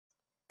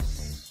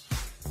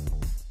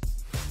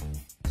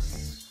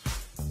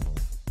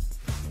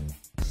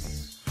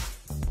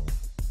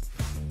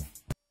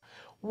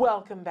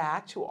Welcome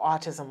back to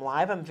Autism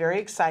Live. I'm very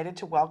excited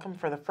to welcome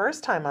for the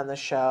first time on the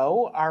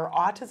show our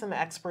autism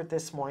expert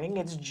this morning.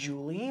 It's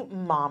Julie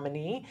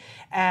Mominee.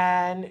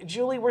 And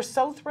Julie, we're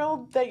so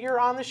thrilled that you're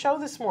on the show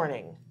this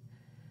morning.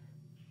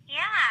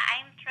 Yeah,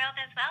 I'm thrilled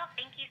as well.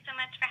 Thank you so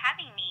much for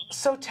having me.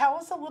 So tell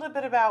us a little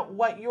bit about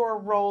what your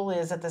role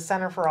is at the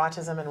Center for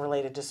Autism and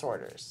Related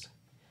Disorders.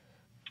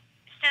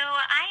 So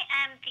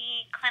I am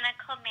the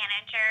clinical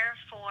manager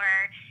for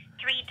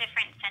 3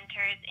 different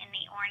centers in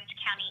the Orange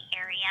County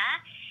area.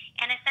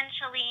 And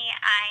essentially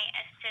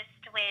I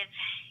assist with,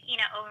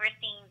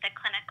 overseeing the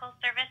clinical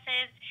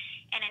services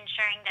and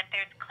ensuring that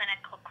there's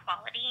clinical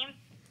quality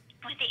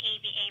with the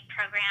ABA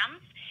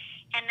programs.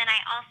 And then I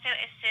also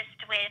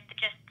assist with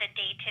just the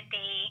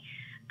day-to-day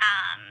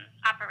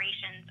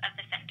operations of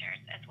the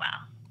centers as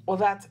well. Well,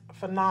 that's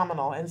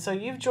phenomenal. And so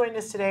you've joined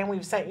us today and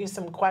we've sent you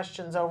some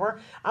questions over.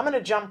 I'm going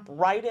to jump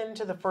right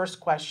into the first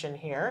question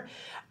here.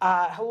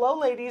 Hello,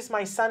 ladies.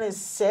 My son is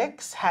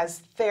 6, has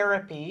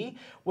therapy,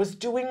 was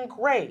doing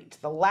great.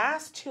 The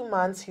last 2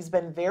 months, he's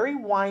been very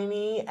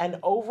whiny and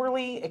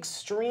overly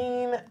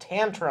extreme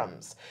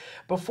tantrums.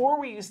 Before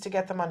we used to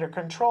get them under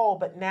control,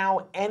 but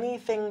now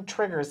anything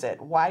triggers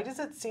it. Why does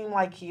it seem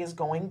like he is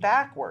going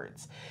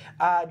backwards?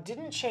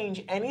 Didn't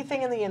change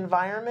anything in the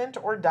environment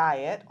or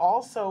diet.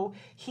 Also,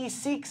 he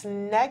seeks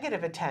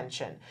negative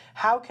attention.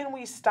 How can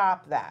we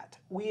stop that?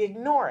 We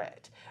ignore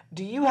it.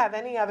 Do you have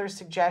any other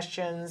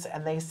suggestions?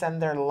 And they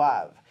send their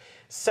love.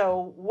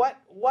 So what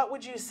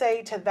would you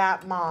say to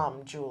that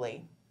mom,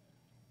 Julie?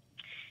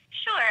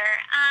 Sure.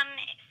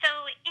 So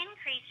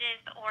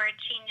increases or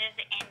changes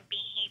in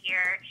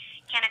behavior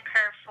can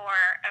occur for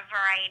a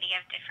variety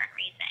of different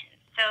reasons.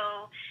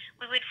 So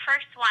we would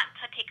first want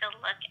to take a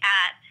look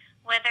at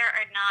whether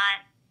or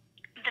not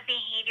the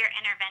behavior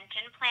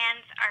intervention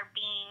plans are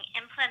being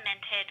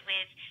implemented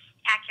with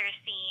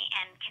accuracy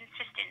and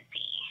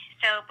consistency.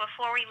 So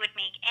before we would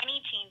make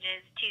any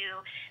changes to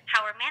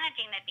how we're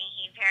managing the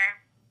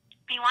behavior,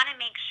 we want to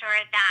make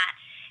sure that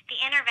the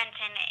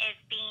intervention is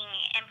being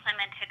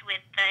implemented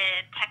with the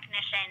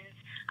technicians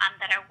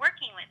that are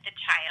working with the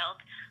child,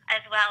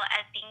 as well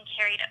as being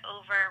carried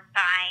over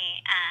by,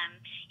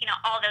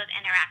 all those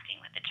interacting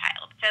with the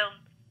child. So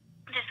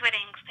this would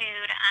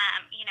include,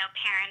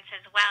 parents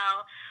as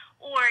well,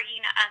 or,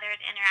 others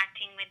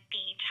interacting with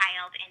the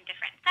child in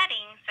different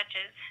settings, such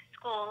as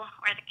school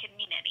or the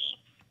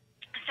community.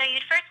 So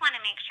you'd first want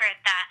to make sure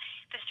that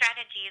the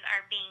strategies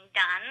are being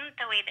done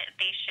the way that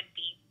they should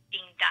be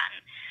being done.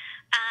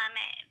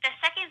 The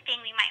second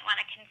thing we might want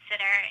to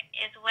consider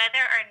is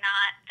whether or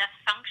not the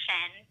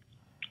function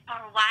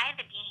or why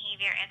the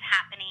behavior is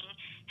happening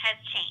has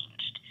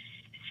changed.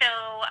 So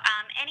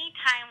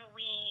anytime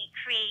we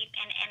create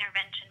an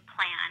intervention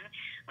plan,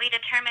 we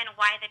determine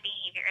why the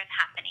behavior is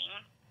happening,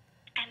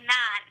 and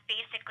that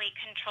basically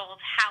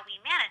controls how we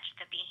manage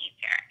the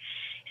behavior.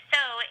 So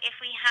if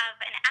we have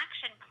an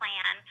action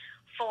plan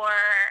for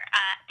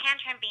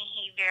tantrum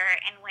behavior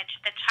in which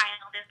the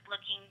child is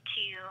looking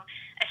to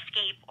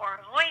escape or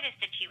avoid a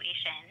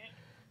situation,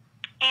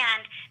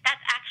 and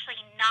that's actually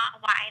not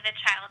why the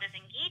child is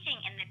engaging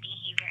in the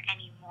behavior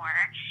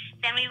anymore,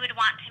 then we would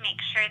want to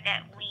make sure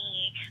that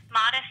we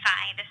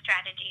modify the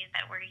strategies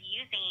that we're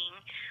using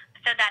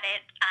so that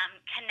it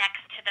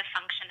connects to the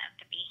function of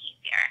the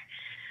behavior.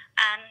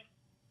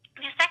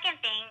 The second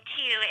thing,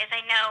 too, is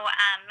I know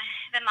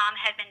the mom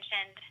had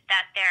mentioned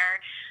that there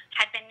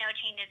had been no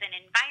changes in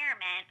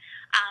environment.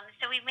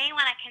 So we may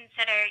want to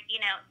consider,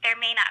 there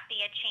may not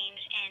be a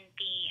change in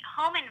the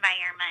home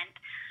environment,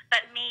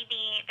 but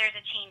maybe there's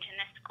a change in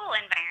the school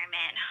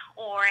environment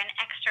or an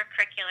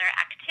extracurricular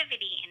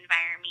activity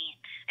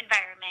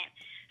environment.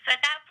 So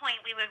at that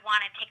point, we would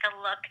want to take a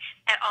look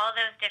at all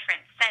those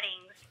different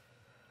settings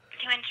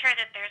to ensure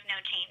that there's no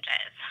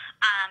changes.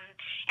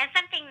 And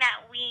something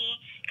that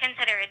we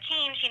consider a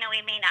change,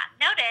 we may not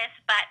notice,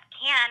 but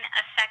can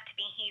affect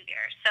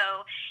behavior.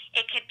 So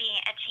it could be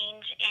a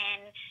change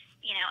in,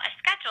 a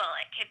schedule.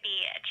 It could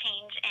be a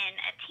change in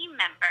a team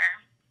member,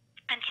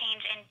 a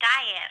change in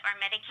diet or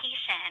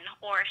medication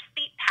or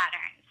sleep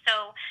patterns.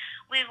 So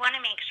we want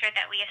to make sure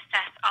that we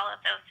assess all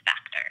of those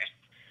factors.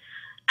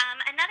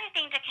 Another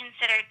thing to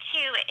consider,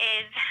 too,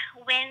 is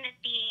when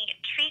the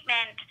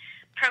treatment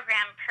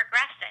program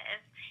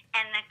progresses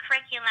and the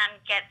curriculum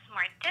gets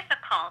more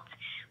difficult,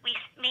 we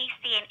may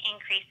see an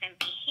increase in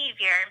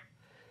behavior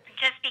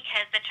just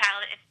because the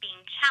child is being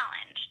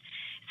challenged.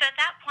 So at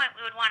that point,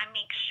 we would want to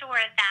make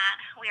sure that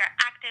we are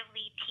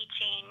actively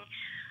teaching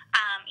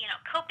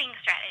coping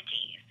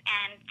strategies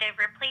and the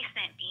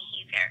replacement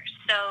behavior.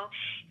 So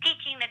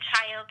teaching the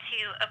child to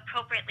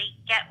appropriately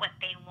get what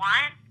they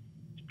want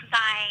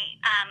by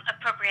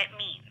appropriate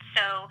means.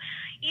 So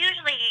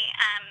usually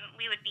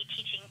we would be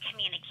teaching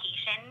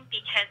communication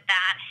because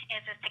that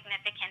is a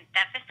significant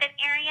deficit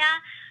area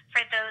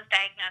for those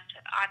diagnosed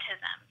with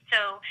autism.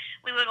 So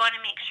we would want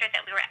to make sure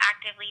that we were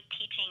actively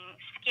teaching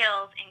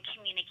skills in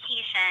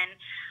communication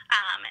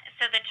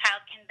so the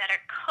child can better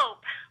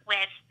cope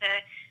with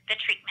the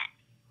treatment.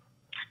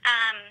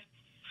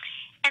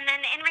 And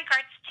then in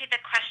regards to the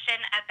question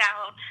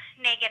about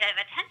negative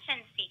attention,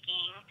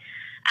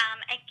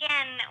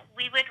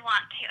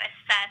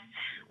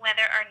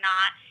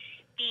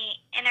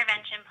 the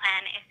intervention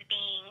plan is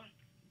being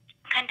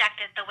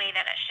conducted the way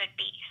that it should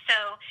be.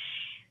 So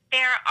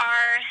there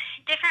are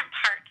different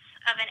parts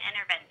of an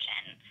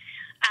intervention.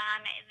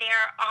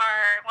 There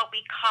are what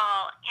we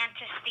call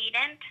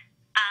antecedent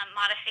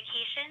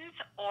modifications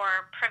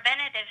or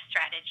preventative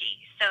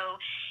strategies. So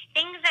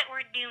things that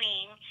we're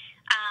doing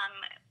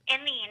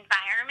in the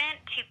environment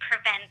to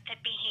prevent the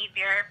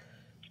behavior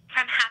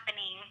from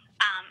happening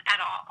at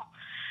all.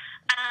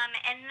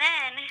 And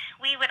then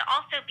we would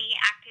also be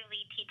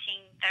actively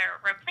teaching the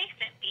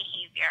replacement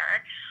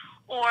behavior,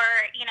 or,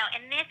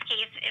 in this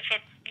case, if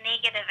it's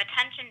negative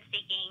attention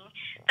seeking,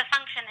 the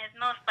function is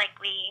most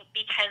likely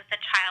because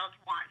the child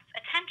wants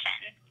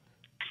attention.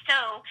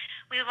 So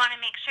we want to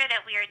make sure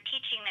that we are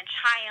teaching the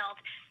child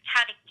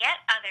how to get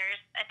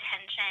others'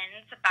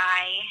 attentions by,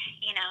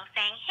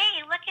 saying,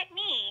 hey, look at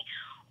me,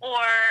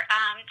 or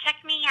check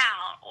me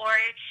out, or,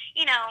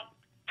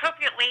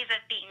 appropriate ways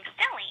of being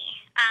silly.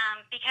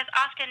 Because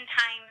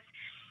oftentimes,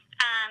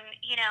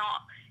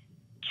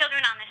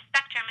 children on the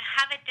spectrum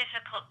have a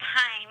difficult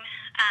time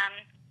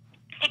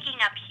picking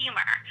up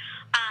humor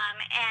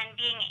and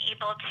being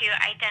able to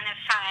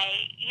identify,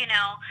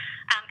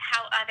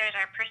 how others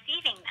are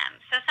perceiving them.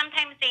 So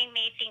sometimes they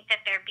may think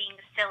that they're being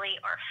silly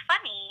or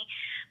funny,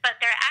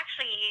 but they're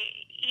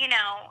actually,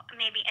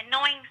 maybe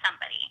annoying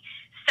somebody.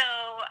 So,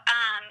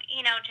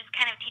 just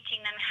kind of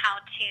teaching them how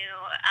to,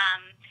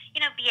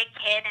 be a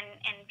kid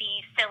and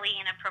be silly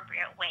in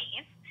appropriate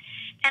ways.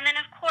 And then,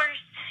 of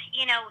course,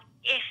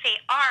 if they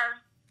are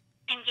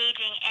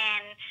engaging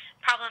in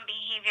problem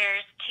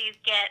behaviors to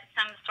get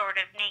some sort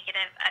of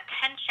negative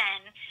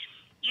attention,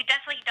 you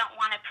definitely don't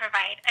want to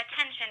provide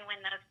attention when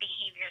those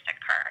behaviors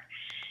occur.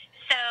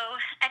 So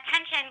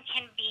attention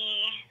can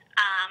be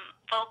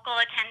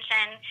vocal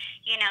attention,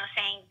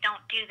 saying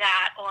don't do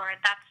that, or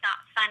that's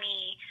not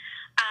funny,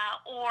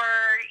 or,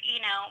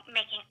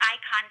 making eye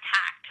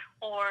contact,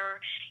 or,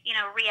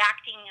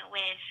 reacting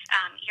with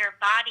your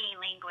body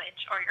language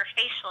or your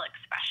facial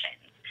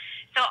expressions.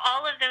 So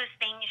all of those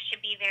things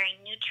should be very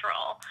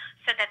neutral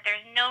so that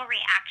there's no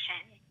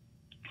reaction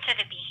to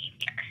the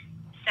behavior.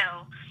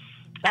 So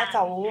that's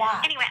a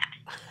lot. Anyway.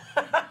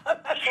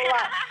 That's a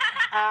lot.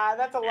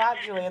 That's a lot,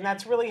 Julie, and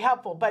that's really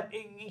helpful. But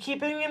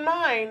keeping in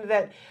mind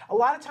that a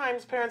lot of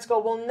times parents go,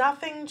 well,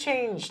 nothing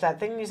changed. That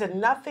thing you said,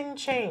 nothing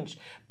changed.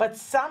 But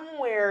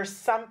somewhere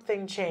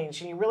something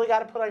changed. And you really got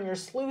to put on your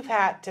sleuth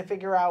hat to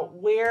figure out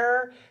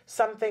where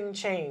something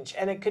changed.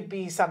 And it could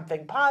be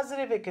something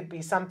positive. It could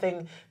be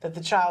something that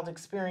the child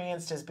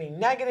experienced as being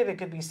negative. It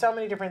could be so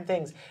many different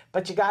things.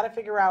 But you got to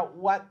figure out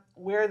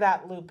where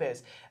that loop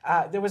is.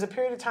 There was a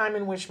period of time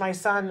in which my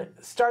son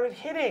started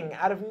hitting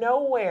out of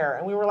nowhere,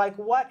 and we were like,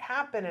 what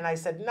happened? And I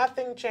said,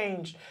 nothing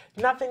changed,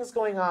 nothing's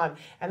going on.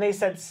 And they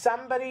said,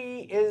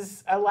 somebody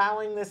is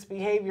allowing this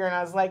behavior. And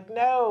I was like,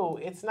 no,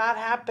 it's not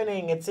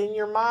happening. It's in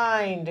your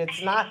mind.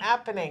 It's not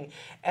happening.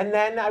 And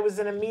then I was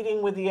in a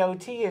meeting with the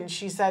OT, and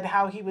she said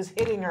how he was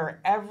hitting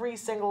her every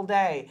single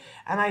day.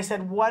 And I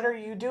said, what are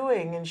you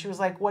doing? And she was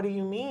like, what do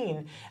you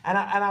mean? And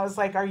I was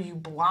like, are you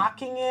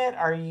blocking it?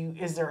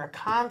 Is there a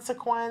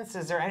consequence?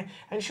 Is there any?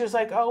 And she was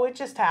like, oh, it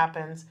just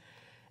happens.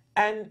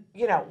 And,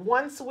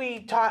 once we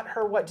taught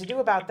her what to do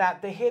about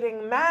that, the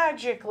hitting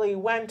magically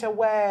went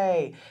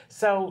away.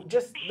 So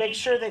just make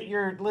sure that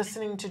you're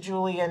listening to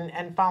Julie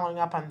and following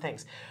up on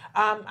things.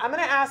 I'm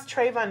going to ask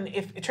Trayvon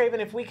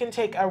if we can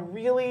take a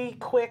really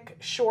quick,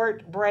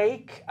 short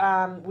break.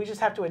 We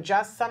just have to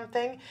adjust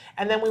something,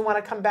 and then we want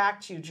to come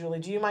back to you, Julie.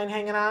 Do you mind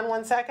hanging on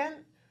 1 second?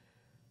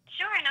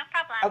 Sure, no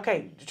problem.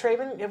 Okay,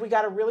 Trayvon, have we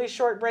got a really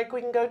short break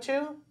we can go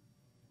to?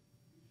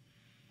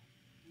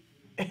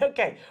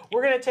 Okay,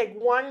 we're going to take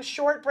one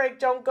short break.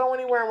 Don't go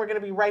anywhere, and we're going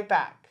to be right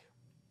back.